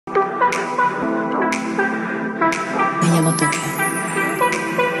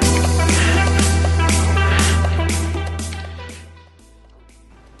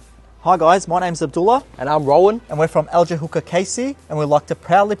Hi guys, my name's Abdullah. And I'm Rowan. And we're from Alger Hooker Casey, and we'd like to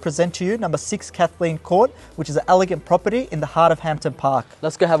proudly present to you number 6 Kathleen Court, which is an elegant property in the heart of Hampton Park.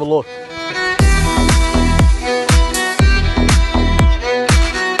 Let's go have a look.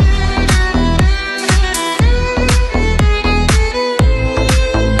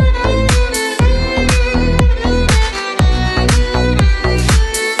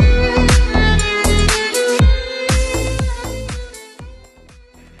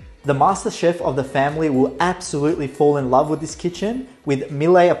 The master chef of the family will absolutely fall in love with this kitchen with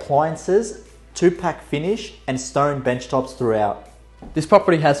Millet appliances, 2-pack finish and stone benchtops throughout. This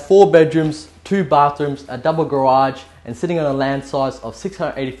property has 4 bedrooms, 2 bathrooms, a double garage and sitting on a land size of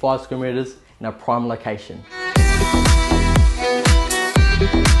 685 square meters in a prime location.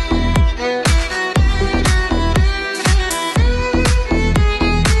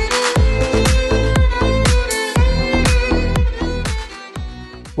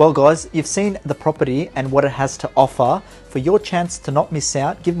 Well guys, you've seen the property and what it has to offer. For your chance to not miss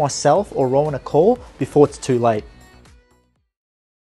out, give myself or Rowan a call before it's too late.